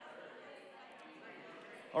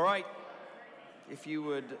All right, if you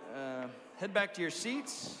would head back to your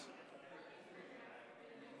seats.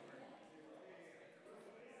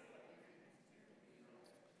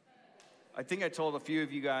 I think I told a few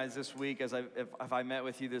of you guys this week, if I met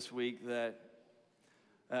with you this week, that,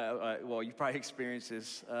 well, you probably experienced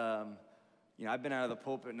this. I've been out of the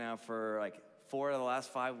pulpit now for like 4 of the last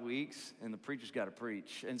 5 weeks, and the preacher's got to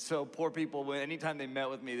preach. And so poor people, anytime they met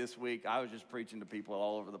with me this week, I was just preaching to people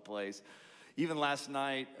all over the place. Even last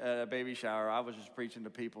night at a baby shower, I was just preaching to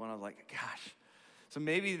people, and I was like, gosh. So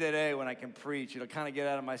maybe today when I can preach, it'll kind of get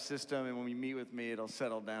out of my system, and when you meet with me, it'll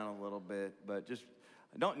settle down a little bit. But just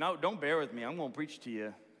don't bear with me. I'm going to preach to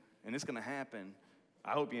you, and it's going to happen.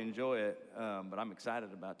 I hope you enjoy it, but I'm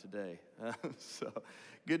excited about today. So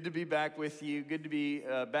good to be back with you. Good to be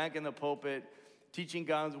back in the pulpit, teaching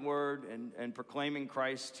God's word and proclaiming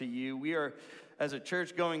Christ to you. We are, as a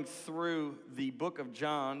church, going through the book of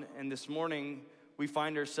John, and this morning we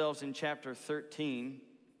find ourselves in chapter 13.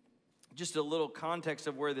 Just a little context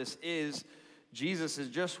of where this is. Jesus has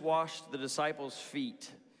just washed the disciples' feet,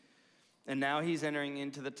 and now he's entering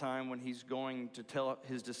into the time when he's going to tell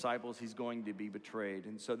his disciples he's going to be betrayed.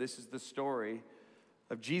 And so this is the story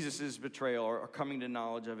of Jesus' betrayal, or coming to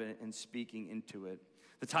knowledge of it and speaking into it.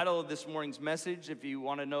 The title of this morning's message, if you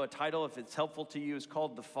want to know a title, if it's helpful to you, is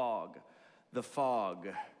called The Fog. The Fog.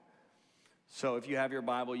 So if you have your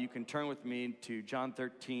Bible, you can turn with me to John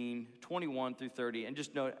 13, 21 through 30. And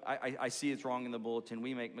just note, I see it's wrong in the bulletin.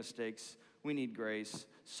 We make mistakes. We need grace.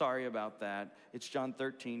 Sorry about that. It's John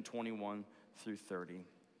 13, 21 through 30.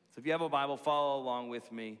 So if you have a Bible, follow along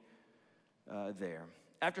with me there.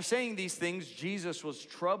 After saying these things, Jesus was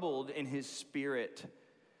troubled in his spirit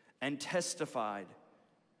and testified,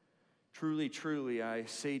 "Truly, truly, I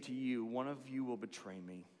say to you, one of you will betray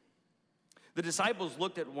me." The disciples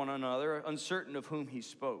looked at one another, uncertain of whom he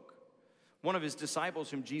spoke. One of his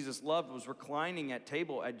disciples, whom Jesus loved, was reclining at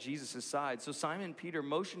table at Jesus' side. So Simon Peter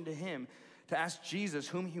motioned to him to ask Jesus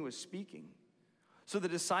whom he was speaking. So the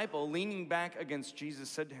disciple, leaning back against Jesus,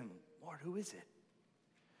 said to him, "Lord, who is it?"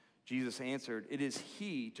 Jesus answered, "It is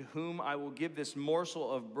he to whom I will give this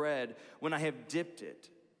morsel of bread when I have dipped it."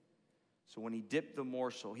 So when he dipped the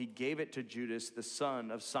morsel, he gave it to Judas, the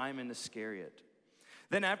son of Simon Iscariot.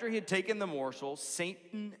 Then after he had taken the morsel,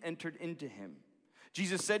 Satan entered into him.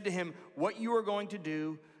 Jesus said to him, "What you are going to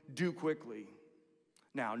do, do quickly."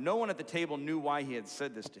 Now, no one at the table knew why he had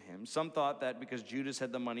said this to him. Some thought that because Judas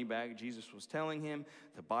had the money bag, Jesus was telling him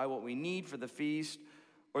to buy what we need for the feast,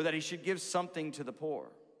 or that he should give something to the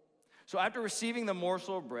poor. So after receiving the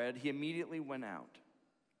morsel of bread, he immediately went out,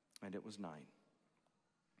 and it was night.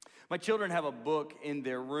 My children have a book in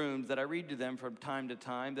their rooms that I read to them from time to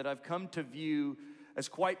time that I've come to view as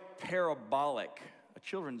quite parabolic, a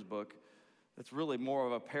children's book that's really more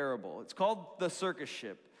of a parable. It's called The Circus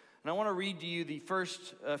Ship. And I want to read to you the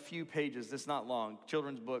first few pages. It's not long.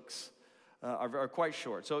 Children's books are quite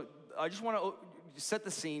short. So I just want to set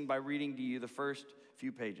the scene by reading to you the first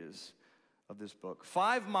few pages of this book.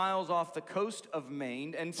 5 miles off the coast of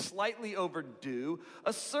Maine and slightly overdue,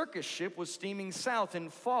 a circus ship was steaming south in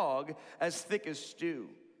fog as thick as stew.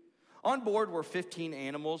 On board were 15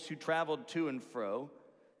 animals who traveled to and fro.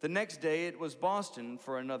 The next day it was Boston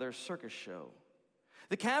for another circus show.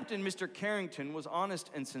 The captain, Mr. Carrington, was honest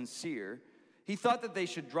and sincere. He thought that they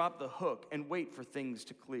should drop the hook and wait for things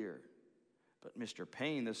to clear. But Mr.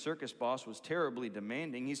 Payne, the circus boss, was terribly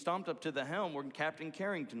demanding. He stomped up to the helm where Captain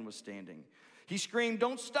Carrington was standing. He screamed,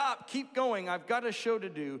 "Don't stop, keep going, I've got a show to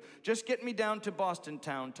do. Just get me down to Boston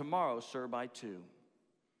town tomorrow, sir, by 2.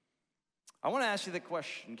 I want to ask you the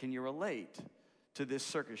question, can you relate to this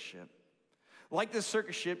circus ship? Like this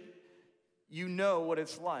circus ship, you know what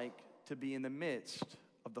it's like to be in the midst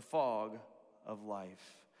of the fog of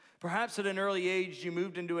life. Perhaps at an early age, you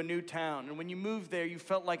moved into a new town, and when you moved there, you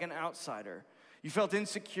felt like an outsider. You felt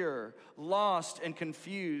insecure, lost, and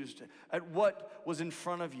confused at what was in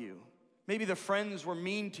front of you. Maybe the friends were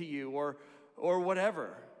mean to you or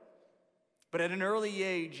whatever. But at an early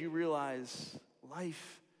age, you realize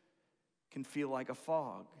life can feel like a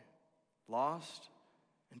fog, lost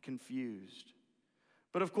and confused.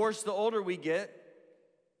 But of course, the older we get,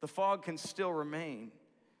 the fog can still remain.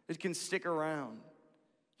 It can stick around.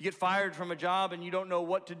 You get fired from a job and you don't know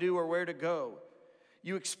what to do or where to go.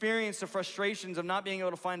 You experience the frustrations of not being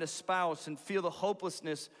able to find a spouse and feel the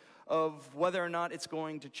hopelessness of whether or not it's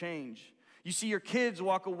going to change. You see your kids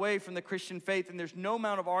walk away from the Christian faith and there's no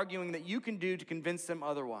amount of arguing that you can do to convince them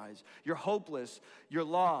otherwise. You're hopeless. You're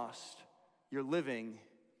lost. You're living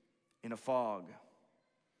in a fog.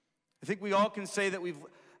 I think we all can say that we've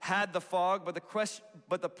had the fog,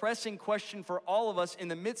 but the pressing question for all of us in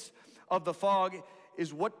the midst of the fog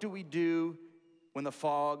is, what do we do when the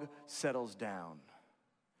fog settles down?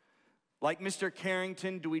 Like Mr.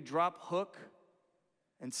 Carrington, do we drop hook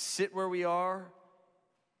and sit where we are?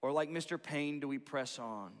 Or like Mr. Payne, do we press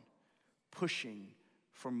on, pushing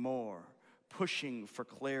for more, pushing for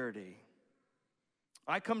clarity?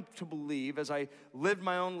 I come to believe, as I live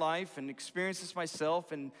my own life and experience this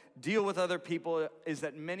myself and deal with other people, is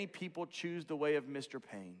that many people choose the way of Mr.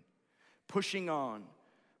 Payne, pushing on,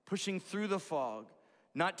 pushing through the fog,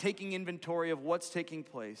 not taking inventory of what's taking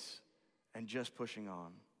place, and just pushing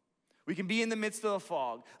on. We can be in the midst of a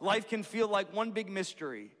fog. Life can feel like one big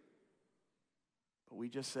mystery. But we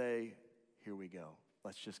just say, here we go.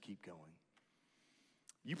 Let's just keep going.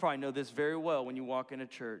 You probably know this very well when you walk into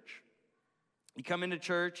church. You come into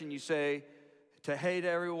church and you say hey to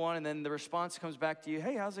everyone, and then the response comes back to you,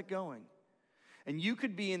 hey, how's it going? And you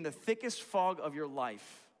could be in the thickest fog of your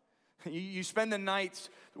life. You spend the nights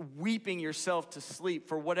weeping yourself to sleep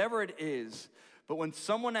for whatever it is. But when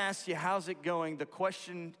someone asks you, how's it going, the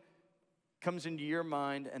question comes into your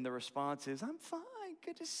mind, and the response is, I'm fine,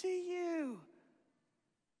 good to see you.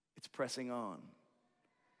 It's pressing on.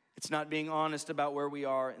 It's not being honest about where we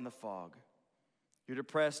are in the fog. You're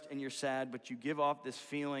depressed and you're sad, but you give off this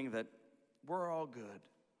feeling that we're all good.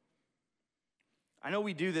 I know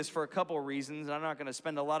we do this for a couple of reasons, and I'm not going to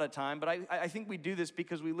spend a lot of time, but I think we do this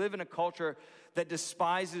because we live in a culture that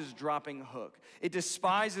despises dropping hook. It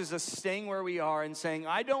despises us staying where we are and saying,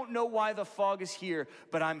 I don't know why the fog is here,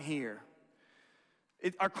 but I'm here.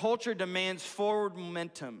 Our culture demands forward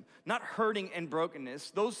momentum, not hurting and brokenness.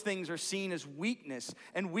 Those things are seen as weakness,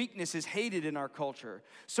 and weakness is hated in our culture.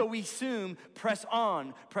 So we assume, press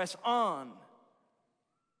on, press on.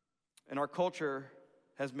 And our culture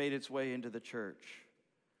has made its way into the church.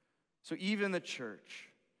 So even the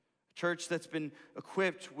church that's been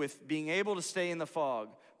equipped with being able to stay in the fog,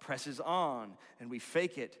 presses on, and we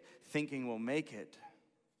fake it, thinking we'll make it.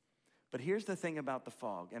 But here's the thing about the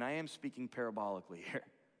fog, and I am speaking parabolically here.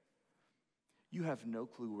 You have no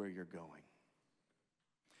clue where you're going.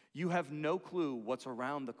 You have no clue what's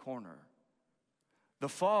around the corner. The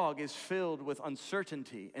fog is filled with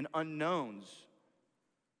uncertainty and unknowns.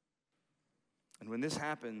 And when this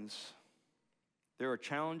happens, there are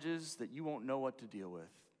challenges that you won't know what to deal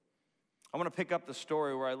with. I want to pick up the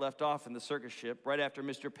story where I left off in the circus ship, right after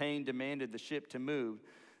Mr. Payne demanded the ship to move.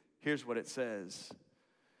 Here's what it says.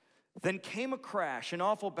 Then came a crash, an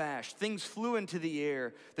awful bash. Things flew into the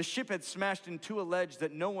air. The ship had smashed into a ledge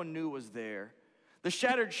that no one knew was there. The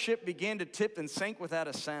shattered ship began to tip and sank without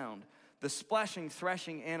a sound. The splashing,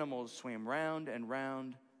 thrashing animals swam round and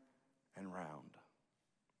round and round.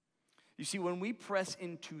 You see, when we press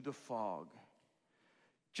into the fog,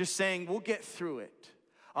 just saying, we'll get through it,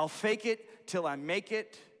 I'll fake it till I make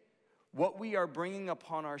it, what we are bringing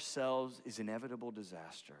upon ourselves is inevitable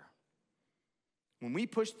disaster. When we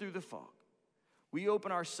push through the fog, we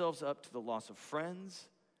open ourselves up to the loss of friends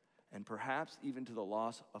and perhaps even to the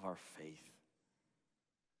loss of our faith.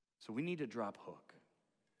 So we need to drop hook.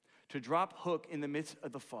 To drop hook in the midst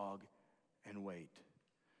of the fog and wait.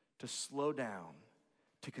 To slow down,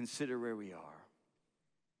 to consider where we are.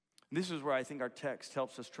 And this is where I think our text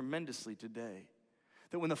helps us tremendously today.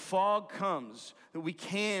 That when the fog comes, that we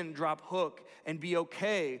can drop hook and be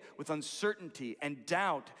okay with uncertainty and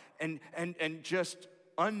doubt and just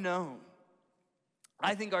unknown.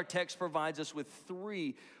 I think our text provides us with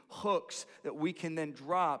 3 hooks that we can then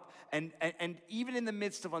drop and even in the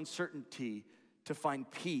midst of uncertainty to find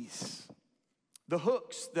peace. The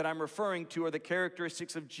hooks that I'm referring to are the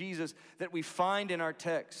characteristics of Jesus that we find in our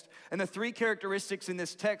text. And the 3 characteristics in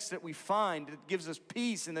this text that we find that gives us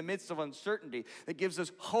peace in the midst of uncertainty, that gives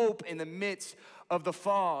us hope in the midst of the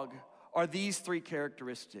fog, are these 3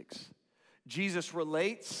 characteristics. Jesus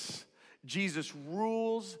relates, Jesus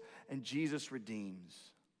rules, and Jesus redeems.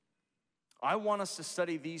 I want us to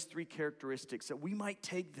study these 3 characteristics that we might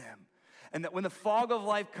take them, and that when the fog of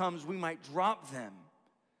life comes, we might drop them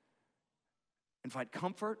and find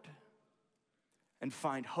comfort and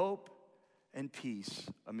find hope and peace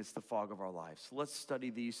amidst the fog of our lives. So let's study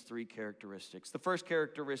these 3 characteristics. The first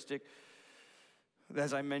characteristic,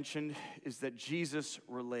 as I mentioned, is that Jesus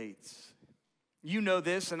relates. You know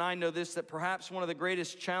this, and I know this, that perhaps one of the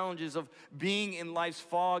greatest challenges of being in life's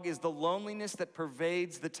fog is the loneliness that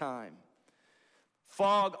pervades the time.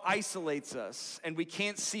 Fog isolates us, and we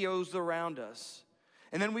can't see those around us.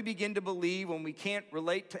 And then we begin to believe, when we can't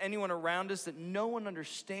relate to anyone around us, that no one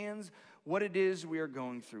understands what it is we are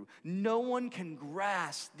going through. No one can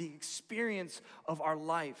grasp the experience of our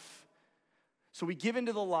life. So we give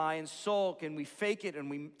into the lie and sulk, and we fake it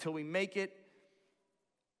till we make it.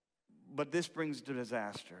 But this brings to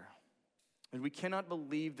disaster. And we cannot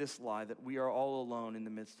believe this lie that we are all alone in the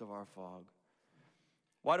midst of our fog.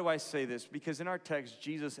 Why do I say this? Because in our text,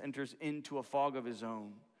 Jesus enters into a fog of his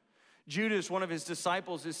own. Judas, one of his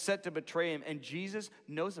disciples, is set to betray him, and Jesus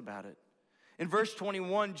knows about it. In verse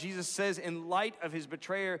 21, Jesus says, in light of his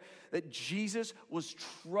betrayer, that Jesus was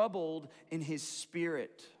troubled in his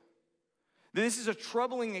spirit. This is a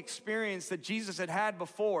troubling experience that Jesus had had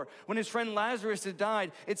before. When his friend Lazarus had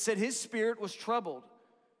died, it said his spirit was troubled.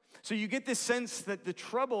 So you get this sense that the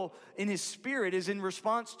trouble in his spirit is in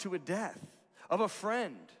response to a death of a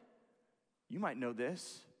friend. You might know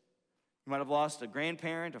this. You might have lost a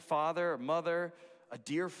grandparent, a father, a mother, a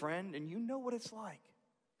dear friend, and you know what it's like.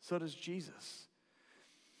 So does Jesus.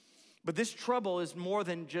 But this trouble is more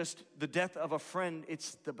than just the death of a friend.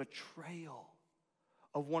 It's the betrayal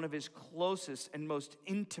of one of his closest and most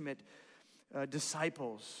intimate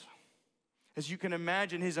disciples. As you can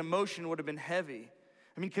imagine, his emotion would have been heavy.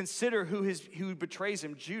 I mean, consider who betrays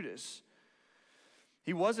him, Judas.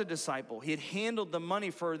 He was a disciple. He had handled the money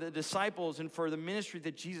for the disciples and for the ministry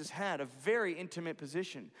that Jesus had, a very intimate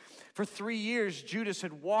position. For 3 years, Judas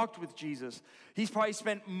had walked with Jesus. He's probably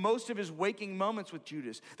spent most of his waking moments with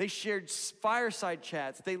Judas. They shared fireside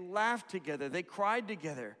chats. They laughed together. They cried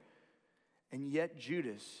together. And yet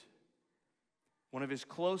Judas, one of his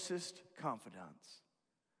closest confidants,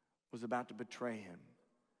 was about to betray him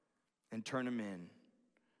and turn him in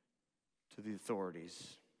to the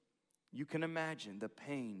authorities. You can imagine the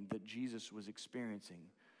pain that Jesus was experiencing.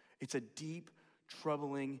 It's a deep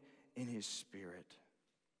troubling in his spirit.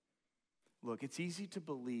 Look, it's easy to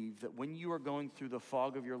believe that when you are going through the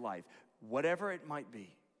fog of your life, whatever it might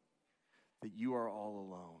be, that you are all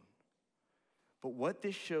alone. But what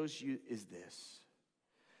this shows you is this,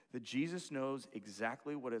 that Jesus knows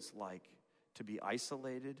exactly what it's like to be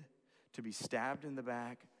isolated, to be stabbed in the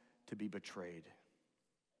back, to be betrayed.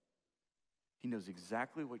 He knows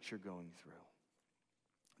exactly what you're going through.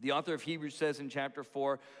 The author of Hebrews says in chapter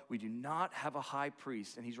 4, we do not have a high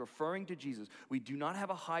priest, and he's referring to Jesus. We do not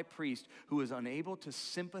have a high priest who is unable to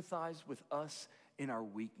sympathize with us in our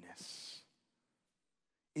weakness.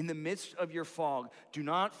 In the midst of your fog, do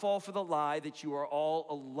not fall for the lie that you are all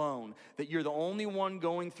alone, that you're the only one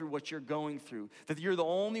going through what you're going through, that you're the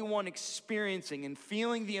only one experiencing and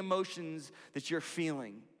feeling the emotions that you're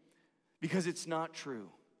feeling, because it's not true.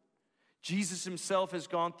 Jesus himself has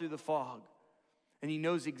gone through the fog, and he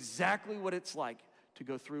knows exactly what it's like to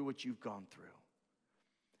go through what you've gone through.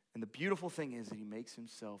 And the beautiful thing is that he makes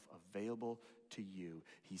himself available to you.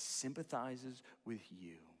 He sympathizes with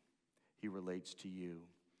you. He relates to you.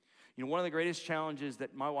 You know, one of the greatest challenges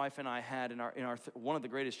that my wife and I had one of the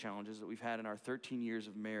greatest challenges that we've had in our 13 years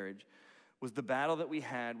of marriage was the battle that we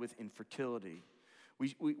had with infertility.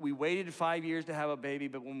 We waited 5 years to have a baby,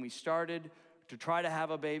 but when we started to try to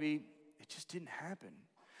have a baby, it just didn't happen.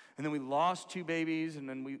 And then we lost 2 babies, and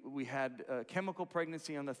then we had a chemical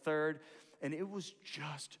pregnancy on the 3rd, and it was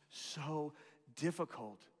just so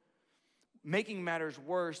difficult. Making matters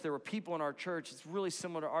worse, there were people in our church, it's really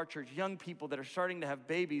similar to our church, young people that are starting to have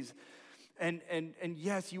babies. And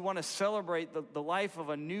yes, you want to celebrate the life of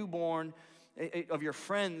a newborn, of your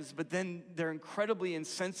friends, but then they're incredibly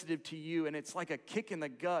insensitive to you, and it's like a kick in the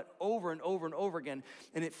gut over and over and over again,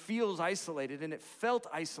 and it feels isolated, and it felt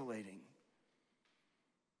isolating.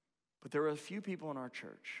 But there were a few people in our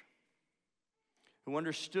church who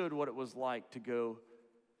understood what it was like to go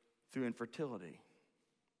through infertility.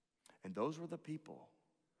 And those were the people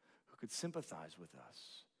who could sympathize with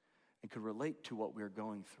us and could relate to what we were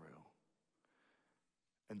going through.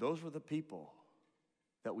 And those were the people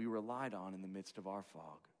that we relied on in the midst of our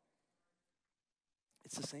fog.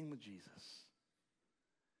 It's the same with Jesus.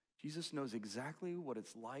 Jesus knows exactly what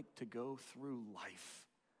it's like to go through life,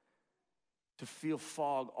 to feel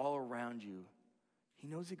fog all around you. He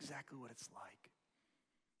knows exactly what it's like.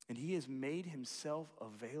 And he has made himself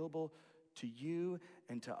available to you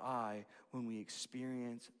and to I when we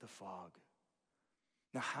experience the fog.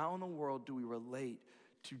 Now, how in the world do we relate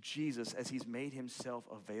to Jesus as he's made himself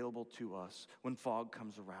available to us when fog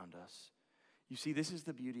comes around us? You see, this is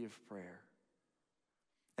the beauty of prayer.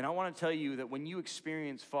 And I want to tell you that when you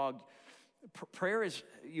experience fog, prayer is,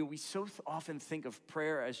 we so often think of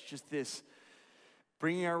prayer as just this,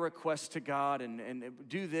 bringing our requests to God and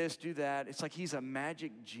do this, do that. It's like he's a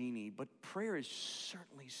magic genie, but prayer is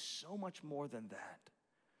certainly so much more than that.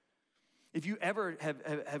 If you ever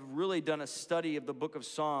have really done a study of the book of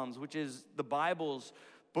Psalms, which is the Bible's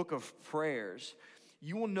book of prayers,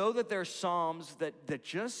 you will know that there are Psalms that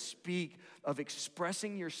just speak of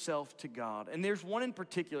expressing yourself to God. And there's one in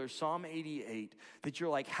particular, Psalm 88, that you're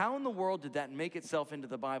like, how in the world did that make itself into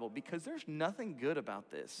the Bible? Because there's nothing good about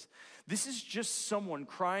this. This is just someone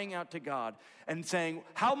crying out to God and saying,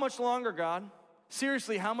 how much longer, God?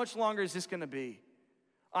 Seriously, how much longer is this going to be?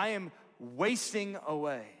 I am wasting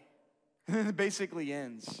away. And then it basically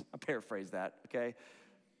ends. I'll paraphrase that, okay?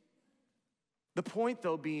 The point,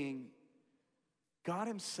 though, being God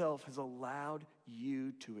himself has allowed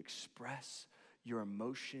you to express your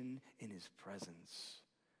emotion in his presence.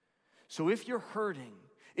 So if you're hurting,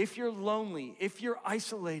 if you're lonely, if you're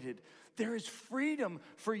isolated, there is freedom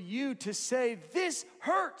for you to say, this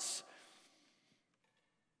hurts.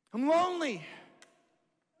 I'm lonely.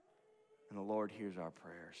 And the Lord hears our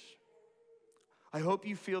prayers. I hope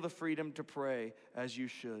you feel the freedom to pray as you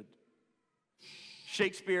should.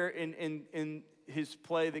 Shakespeare in his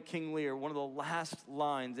play, The King Lear, one of the last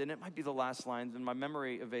lines, and it might be the last lines, and my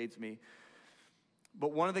memory evades me,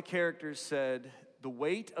 but one of the characters said, the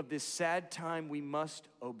weight of this sad time we must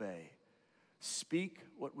obey. Speak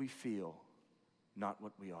what we feel, not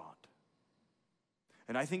what we ought.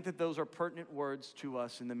 And I think that those are pertinent words to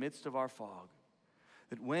us in the midst of our fog.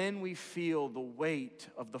 That when we feel the weight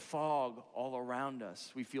of the fog all around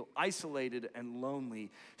us, we feel isolated and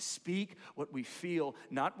lonely, speak what we feel,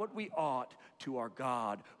 not what we ought, to our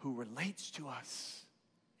God who relates to us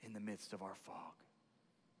in the midst of our fog.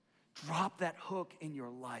 Drop that hook in your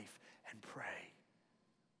life and pray.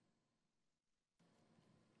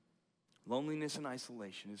 Loneliness and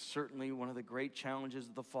isolation is certainly one of the great challenges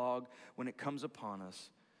of the fog when it comes upon us.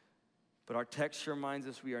 But our text reminds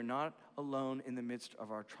us we are not alone in the midst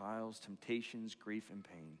of our trials, temptations, grief, and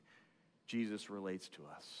pain. Jesus relates to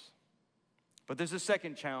us. But there's a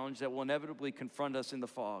second challenge that will inevitably confront us in the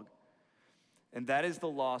fog, and that is the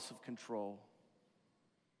loss of control.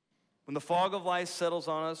 When the fog of life settles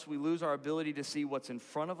on us, we lose our ability to see what's in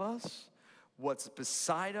front of us, what's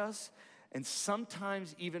beside us, and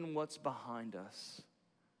sometimes even what's behind us.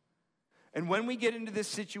 And when we get into this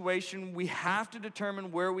situation, we have to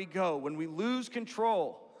determine where we go. When we lose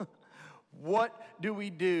control, what do we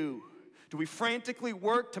do? Do we frantically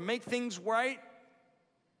work to make things right?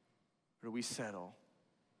 Or do we settle?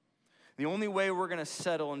 The only way we're going to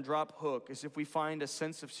settle and drop hook is if we find a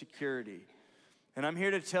sense of security. And I'm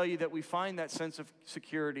here to tell you that we find that sense of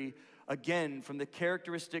security, again, from the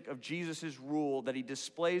characteristic of Jesus' rule that he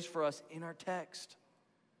displays for us in our text.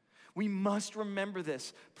 We must remember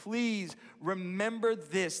this. Please remember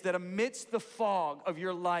this, that amidst the fog of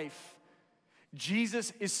your life,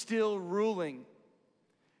 Jesus is still ruling.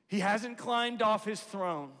 He hasn't climbed off his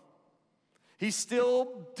throne. He's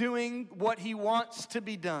still doing what he wants to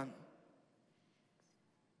be done.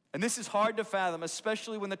 And this is hard to fathom,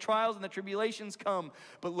 especially when the trials and the tribulations come.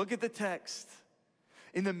 But look at the text.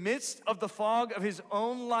 In the midst of the fog of his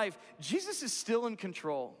own life, Jesus is still in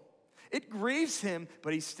control. It grieves him,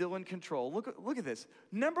 but he's still in control. Look at this.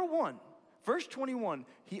 Number one, verse 21,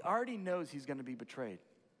 he already knows he's going to be betrayed.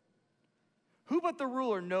 Who but the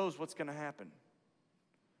ruler knows what's going to happen?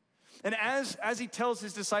 And as he tells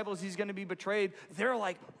his disciples he's going to be betrayed, they're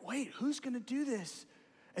like, wait, who's going to do this?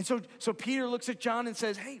 And so Peter looks at John and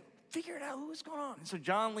says, hey, figure it out. What's going on? And so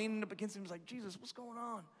John, leaning up against him, is like, Jesus, what's going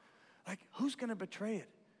on? Like, who's going to betray it?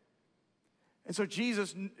 And so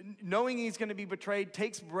Jesus, knowing he's going to be betrayed,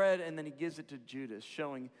 takes bread and then he gives it to Judas,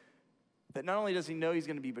 showing that not only does he know he's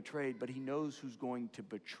going to be betrayed, but he knows who's going to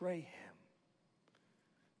betray him.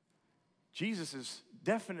 Jesus is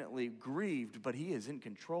definitely grieved, but he is in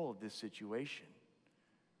control of this situation.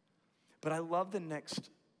 But I love the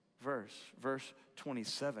next verse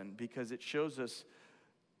 27, because it shows us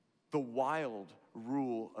the wild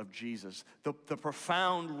rule of Jesus, the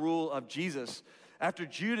profound rule of Jesus. After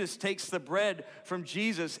Judas takes the bread from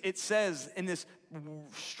Jesus, it says in this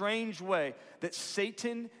strange way that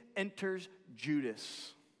Satan enters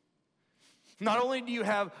Judas. Not only do you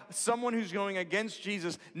have someone who's going against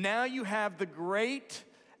Jesus, now you have the great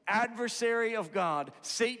adversary of God,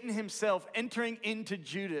 Satan himself, entering into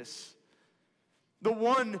Judas. The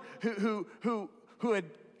one who had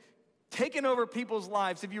taken over people's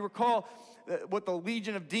lives. If you recall what the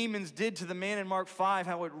legion of demons did to the man in Mark 5,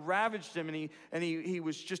 how it ravaged him, and he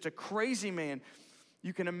was just a crazy man.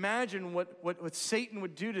 You can imagine what Satan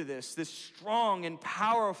would do to this strong and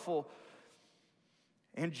powerful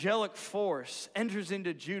angelic force enters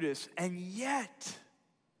into Judas, and yet,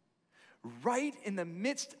 right in the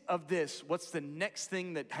midst of this, what's the next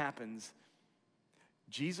thing that happens?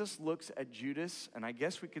 Jesus looks at Judas, and I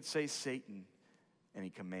guess we could say Satan, and he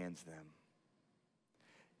commands them.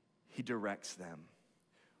 He directs them.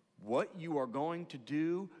 what you are going to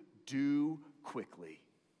do, do quickly.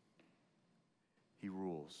 He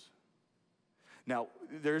rules. Now,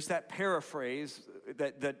 there's that paraphrase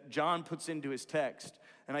that John puts into his text.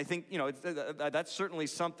 And I think, that's certainly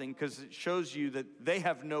something, because it shows you that they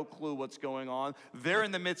have no clue what's going on. They're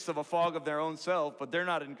in the midst of a fog of their own self, but they're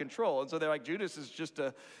not in control. And so they're like, Judas is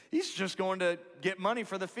he's just going to get money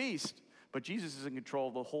for the feast. But Jesus is in control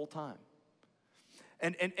the whole time.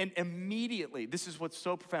 And immediately, this is what's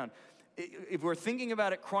so profound. If we're thinking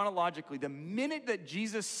about it chronologically, the moment that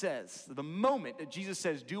Jesus says,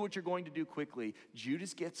 do what you're going to do quickly,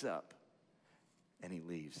 Judas gets up and he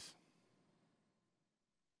leaves.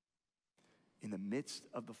 In the midst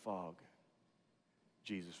of the fog,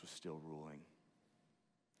 Jesus was still ruling.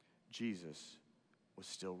 Jesus was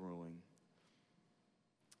still ruling.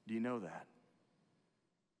 Do you know that?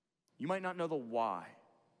 You might not know the why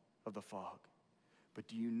of the fog, but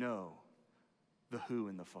do you know the who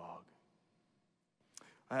in the fog?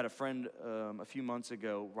 I had a friend a few months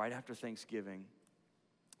ago, right after Thanksgiving.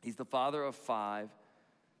 He's the father of 5,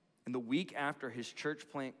 and the week after his church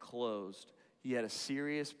plant closed, he had a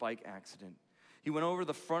serious bike accident. He went over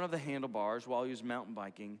the front of the handlebars while he was mountain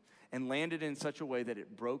biking and landed in such a way that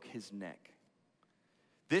it broke his neck.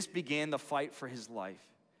 This began the fight for his life.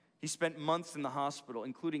 He spent months in the hospital,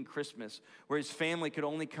 including Christmas, where his family could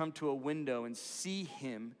only come to a window and see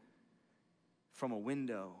him from a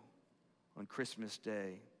window on Christmas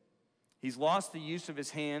Day. He's lost the use of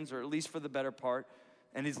his hands, or at least for the better part,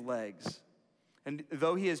 and his legs. And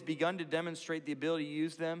though he has begun to demonstrate the ability to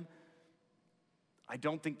use them, I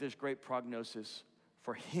don't think there's great prognosis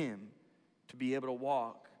for him to be able to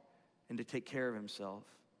walk and to take care of himself.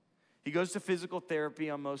 He goes to physical therapy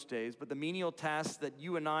on most days, but the menial tasks that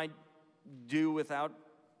you and I do without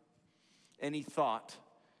any thought,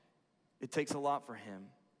 it takes a lot for him.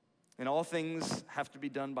 And all things have to be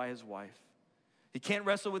done by his wife. He can't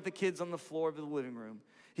wrestle with the kids on the floor of the living room.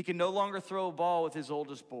 He can no longer throw a ball with his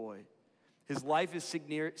oldest boy. His life is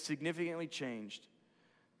significantly changed,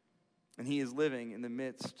 and he is living in the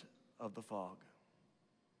midst of the fog.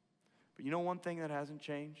 But you know one thing that hasn't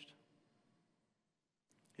changed?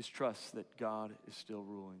 His trust that God is still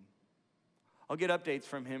ruling. I'll get updates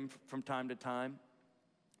from him from time to time,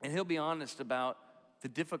 and he'll be honest about the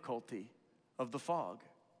difficulty of the fog.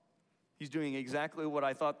 He's doing exactly what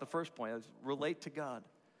I thought the first point is, relate to God.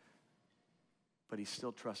 But he's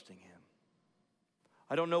still trusting him.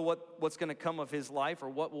 I don't know what's going to come of his life or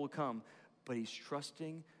what will come, but he's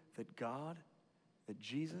trusting that God, that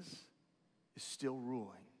Jesus is still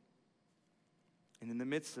ruling. And in the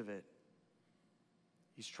midst of it,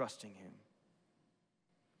 he's trusting him.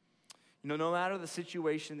 No matter the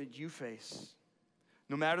situation that you face,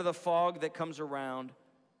 no matter the fog that comes around,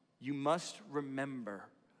 you must remember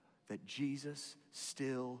that Jesus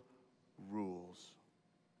still rules.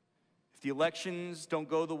 If the elections don't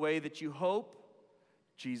go the way that you hope,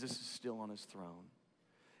 Jesus is still on his throne.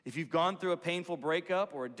 If you've gone through a painful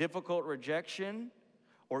breakup or a difficult rejection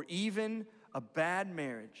or even a bad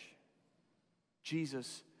marriage,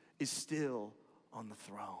 Jesus is still on the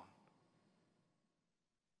throne.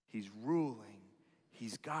 He's ruling,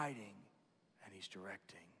 he's guiding, and he's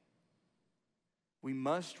directing. We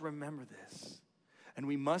must remember this. And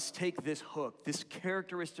we must take this hook, this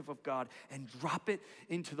characteristic of God, and drop it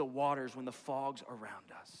into the waters when the fog's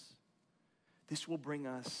around us. This will bring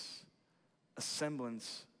us a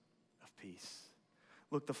semblance of peace.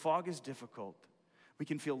 Look, the fog is difficult. We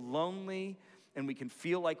can feel lonely, and we can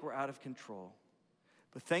feel like we're out of control.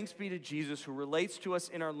 But thanks be to Jesus, who relates to us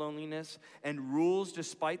in our loneliness and rules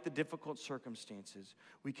despite the difficult circumstances.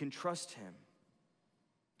 We can trust him.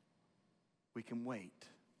 We can wait.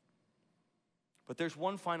 But there's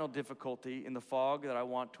one final difficulty in the fog that I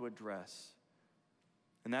want to address,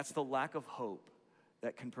 and that's the lack of hope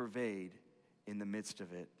that can pervade in the midst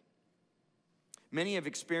of it. Many have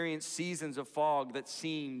experienced seasons of fog that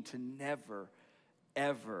seem to never,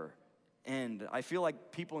 ever end. I feel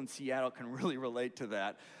like people in Seattle can really relate to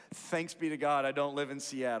that. Thanks be to God I don't live in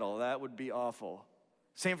Seattle. That would be awful.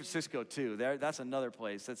 San Francisco too. That's another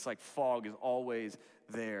place that's like fog is always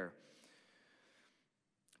there.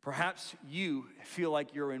 Perhaps you feel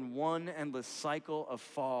like you're in one endless cycle of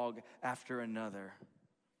fog after another.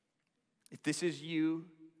 If this is you,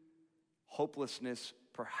 hopelessness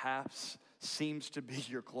perhaps seems to be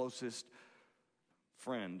your closest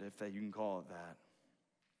friend, if you can call it that.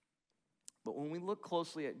 But when we look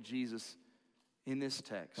closely at Jesus in this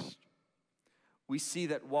text, we see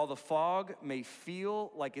that while the fog may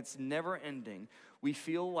feel like it's never ending, we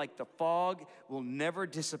feel like the fog will never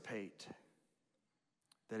dissipate.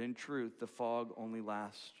 That in truth, the fog only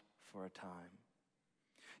lasts for a time.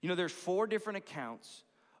 You know, there's 4 different accounts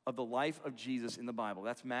of the life of Jesus in the Bible.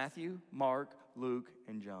 That's Matthew, Mark, Luke,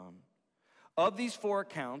 and John. Of these 4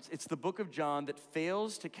 accounts, it's the book of John that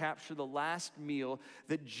fails to capture the last meal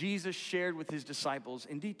that Jesus shared with his disciples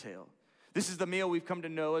in detail. This is the meal we've come to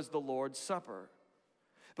know as the Lord's Supper.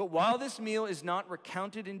 But while this meal is not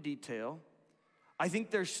recounted in detail, I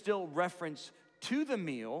think there's still reference to the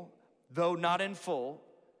meal, though not in full,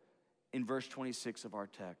 in verse 26 of our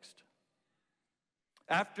text.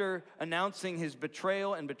 After announcing his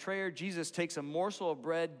betrayal and betrayer, Jesus takes a morsel of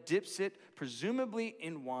bread, dips it, presumably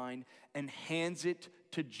in wine, and hands it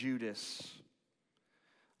to Judas.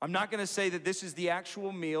 I'm not going to say that this is the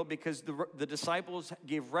actual meal because the disciples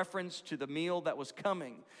gave reference to the meal that was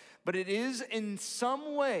coming, but it is in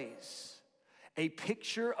some ways a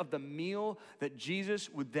picture of the meal that Jesus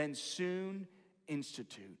would then soon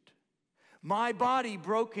institute. My body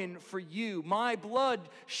broken for you, my blood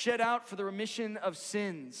shed out for the remission of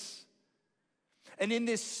sins. And in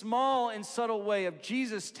this small and subtle way of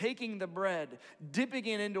Jesus taking the bread, dipping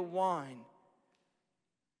it into wine,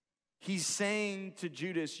 he's saying to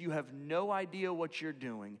Judas, you have no idea what you're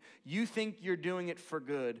doing. You think you're doing it for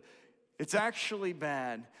good. It's actually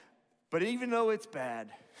bad. But even though it's bad,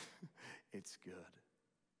 it's good.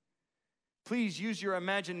 Please use your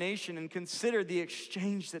imagination and consider the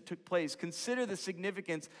exchange that took place. Consider the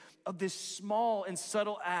significance of this small and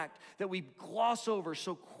subtle act that we gloss over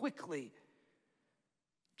so quickly.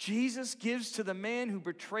 Jesus gives to the man who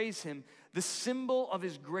betrays him the symbol of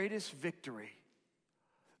his greatest victory.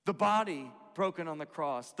 The body broken on the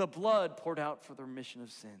cross, the blood poured out for the remission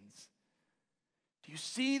of sins. Do you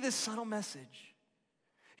see this subtle message?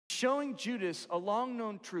 Showing Judas a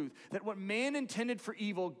long-known truth that what man intended for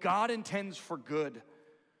evil, God intends for good.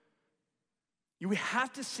 We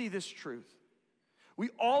have to see this truth.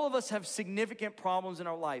 All of us have significant problems in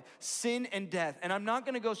our life, sin and death. And I'm not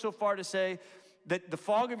going to go so far to say that the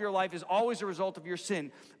fog of your life is always a result of your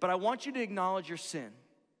sin, but I want you to acknowledge your sin.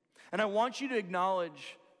 And I want you to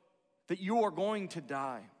acknowledge that you are going to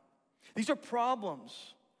die. These are problems.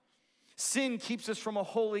 Sin keeps us from a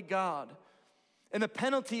holy God. And the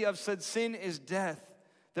penalty of said sin is death.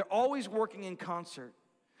 They're always working in concert.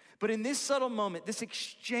 But in this subtle moment, this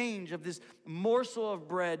exchange of this morsel of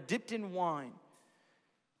bread dipped in wine,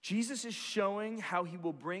 Jesus is showing how he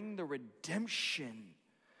will bring the redemption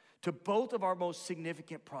to both of our most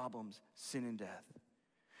significant problems, sin and death.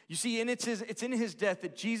 You see, it's in his death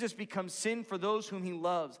that Jesus becomes sin for those whom he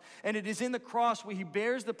loves. And it is in the cross where he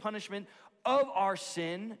bears the punishment of our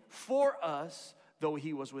sin for us, though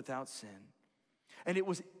he was without sin. And it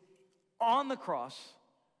was on the cross,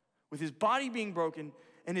 with his body being broken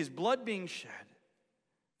and his blood being shed,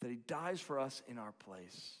 that he dies for us in our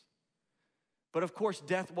place. But of course,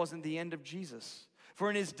 death wasn't the end of Jesus.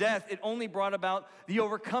 For in his death, it only brought about the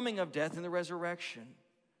overcoming of death in the resurrection.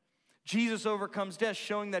 Jesus overcomes death,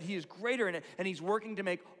 showing that he is greater in it, and he's working to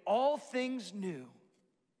make all things new.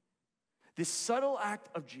 This subtle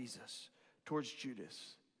act of Jesus towards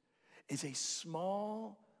Judas is a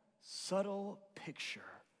small, subtle picture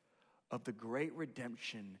of the great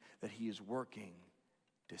redemption that he is working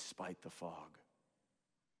despite the fog.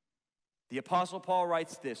 The Apostle Paul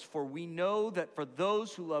writes this, "For we know that for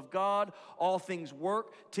those who love God, all things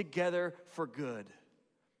work together for good."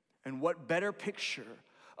 And what better picture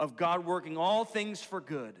of God working all things for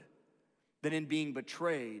good than in being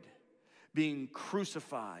betrayed, being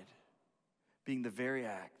crucified, being the very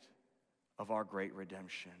act of our great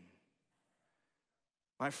redemption.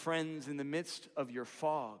 My friends, in the midst of your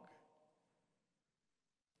fog,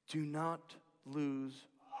 do not lose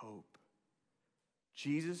hope.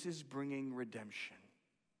 Jesus is bringing redemption.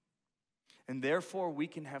 And therefore, we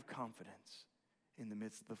can have confidence in the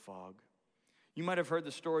midst of the fog. You might have heard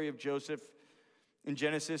the story of Joseph in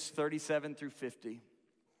Genesis 37 through 50.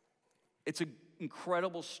 It's an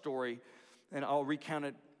incredible story, and I'll recount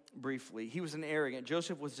it briefly.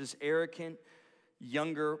 Joseph was this arrogant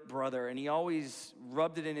younger brother, and he always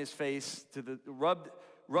rubbed it in his face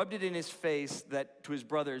that to his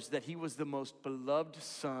brothers that he was the most beloved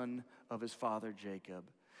son of his father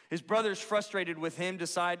Jacob. His brothers, frustrated with him,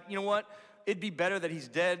 decide, you know what? It'd be better that he's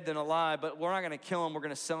dead than alive, but we're not going to kill him. We're going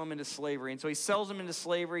to sell him into slavery. And so he sells him into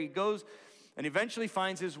slavery. He goes and eventually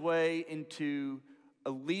finds his way into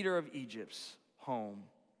a leader of Egypt's home.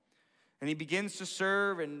 And he begins to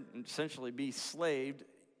serve and essentially be slaved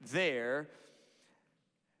there.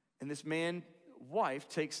 And this man's wife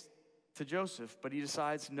takes to Joseph, but he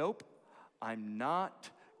decides, nope, I'm not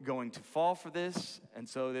going to fall for this. And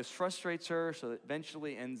so this frustrates her, so it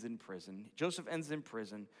eventually ends in prison. Joseph ends in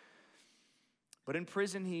prison. But in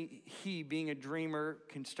prison, he being a dreamer,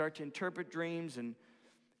 can start to interpret dreams, and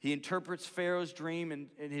He interprets Pharaoh's dream, and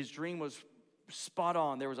his dream was spot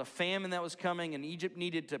on. There was a famine that was coming, and Egypt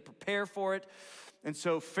needed to prepare for it. And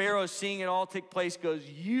so Pharaoh, seeing it all take place, goes,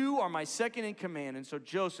 "You are my second in command." And so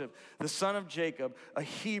Joseph, the son of Jacob, a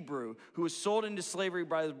Hebrew who was sold into slavery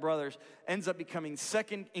by his brothers, ends up becoming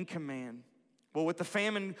second in command. Well, with the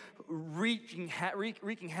famine wreaking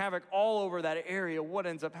havoc all over that area, what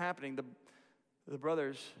ends up happening? The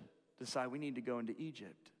brothers decide we need to go into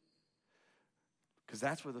Egypt because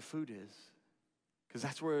that's where the food is, because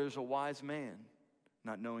that's where there's a wise man,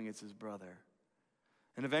 not knowing it's his brother.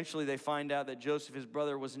 And eventually they find out that Joseph, his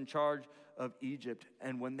brother, was in charge of Egypt.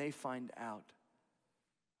 And when they find out,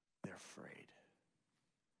 they're afraid.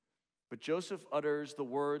 But Joseph utters the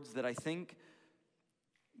words that I think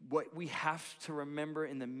what we have to remember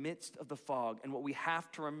in the midst of the fog, and what we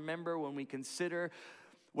have to remember when we consider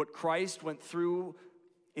what Christ went through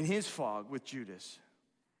in his fog with Judas.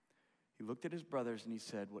 He looked at his brothers and he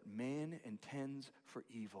said, "What man intends for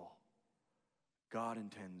evil, God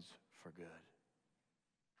intends for good."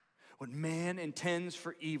 What man intends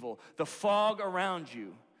for evil, the fog around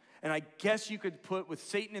you, and I guess you could put with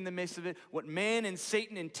Satan in the midst of it, what man and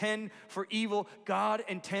Satan intend for evil, God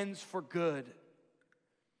intends for good.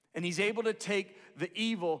 And he's able to take the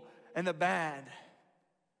evil and the bad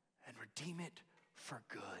and redeem it for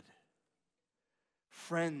good.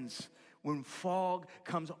 Friends, when fog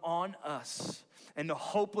comes on us and the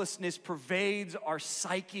hopelessness pervades our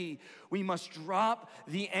psyche, we must drop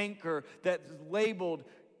the anchor that's labeled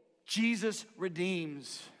Jesus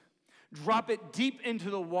redeems. Drop it deep into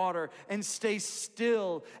the water and stay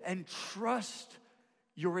still and trust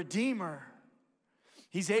your Redeemer.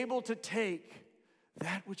 He's able to take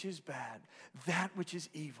that which is bad, that which is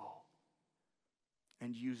evil,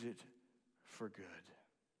 and use it for good.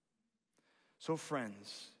 So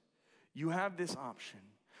friends, you have this option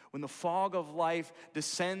when the fog of life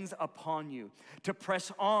descends upon you to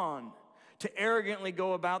press on, to arrogantly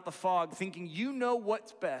go about the fog thinking you know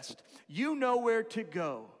what's best, you know where to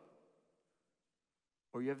go.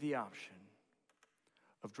 Or you have the option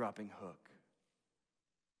of dropping hook.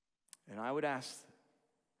 And I would ask,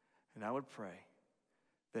 and I would pray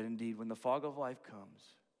that indeed when the fog of life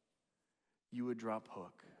comes, you would drop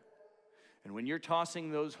hook. And when you're tossing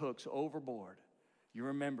those hooks overboard, you're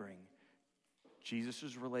remembering Jesus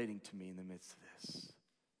is relating to me in the midst of this.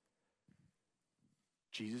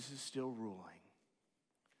 Jesus is still ruling.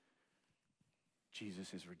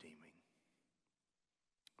 Jesus is redeeming.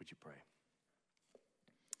 Would you pray?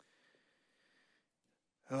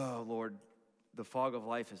 Oh, Lord, the fog of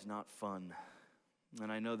life is not fun.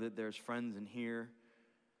 And I know that there's friends in here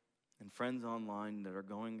and friends online that are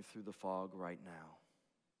going through the fog right now.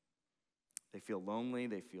 They feel lonely,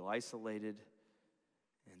 they feel isolated,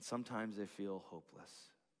 and sometimes they feel hopeless.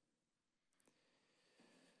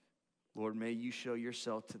 Lord, may you show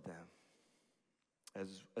yourself to them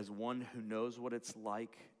as one who knows what it's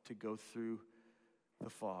like to go through the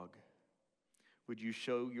fog. Would you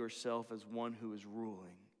show yourself as one who is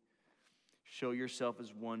ruling? Show yourself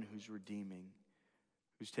as one who's redeeming,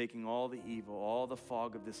 who's taking all the evil, all the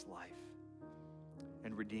fog of this life,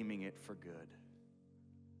 and redeeming it for good.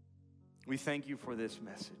 We thank you for this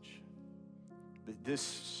message, this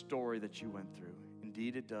story that you went through.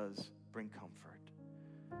 Indeed, it does bring comfort.